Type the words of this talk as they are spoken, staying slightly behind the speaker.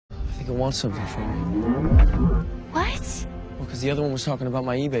It wants something from me. What? Well, because the other one was talking about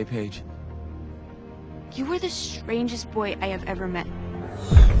my eBay page. You were the strangest boy I have ever met.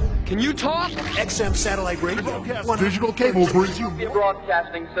 Can you talk? XM satellite radio. Digital cable brings you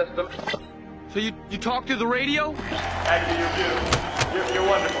broadcasting system. So you talk through the radio? Actually, you do. You're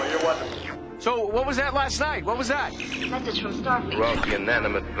wonderful. You're wonderful. So what was that last night? What was that? Message from Starfleet. Throughout the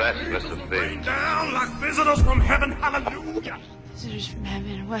inanimate vastness of things. down like visitors from heaven. Hallelujah. Visitors from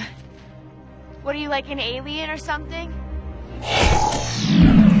heaven. What are you, like an alien or something?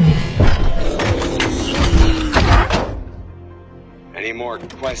 Any more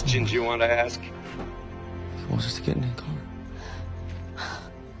questions you want to ask? He wants us to get in the car.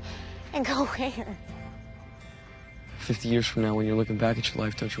 And go where? 50 years from now, when you're looking back at your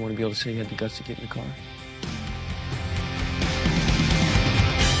life, don't you want to be able to say you had the guts to get in the car?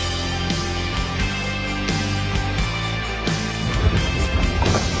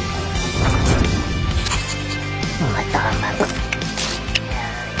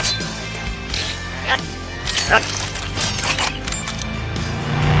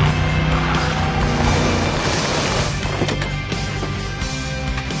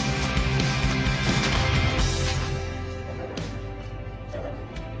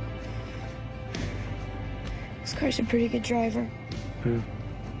 This car's a pretty good driver. Yeah.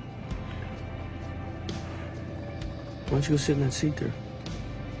 Why don't you go sit in that seat there?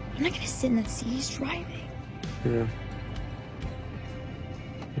 I'm not gonna sit in that seat. He's driving. Yeah.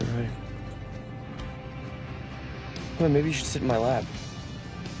 You're right. Well, maybe you should sit in my lap.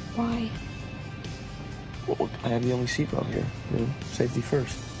 Why? Well, I have the only seatbelt here. You know, safety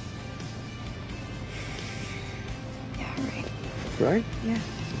first. Yeah, all right. Right? Yeah.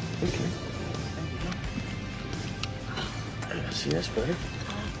 Okay. See, that's better.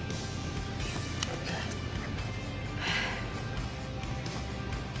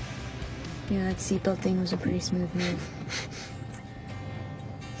 Yeah, that seatbelt thing was a pretty smooth move.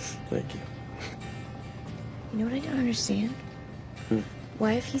 Thank you. You know what I don't understand?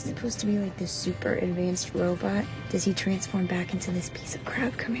 Why, if he's supposed to be like this super advanced robot, does he transform back into this piece of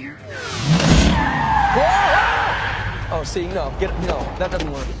crap Camaro? Whoa! Oh, see, no, that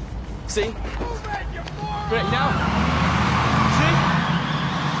doesn't work. See? Great, now? See?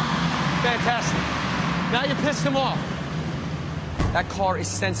 Fantastic. Now you pissed him off. That car is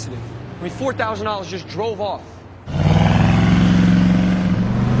sensitive. I mean, $4,000 just drove off.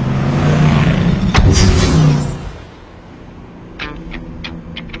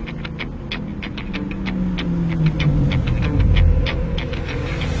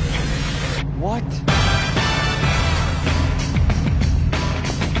 What?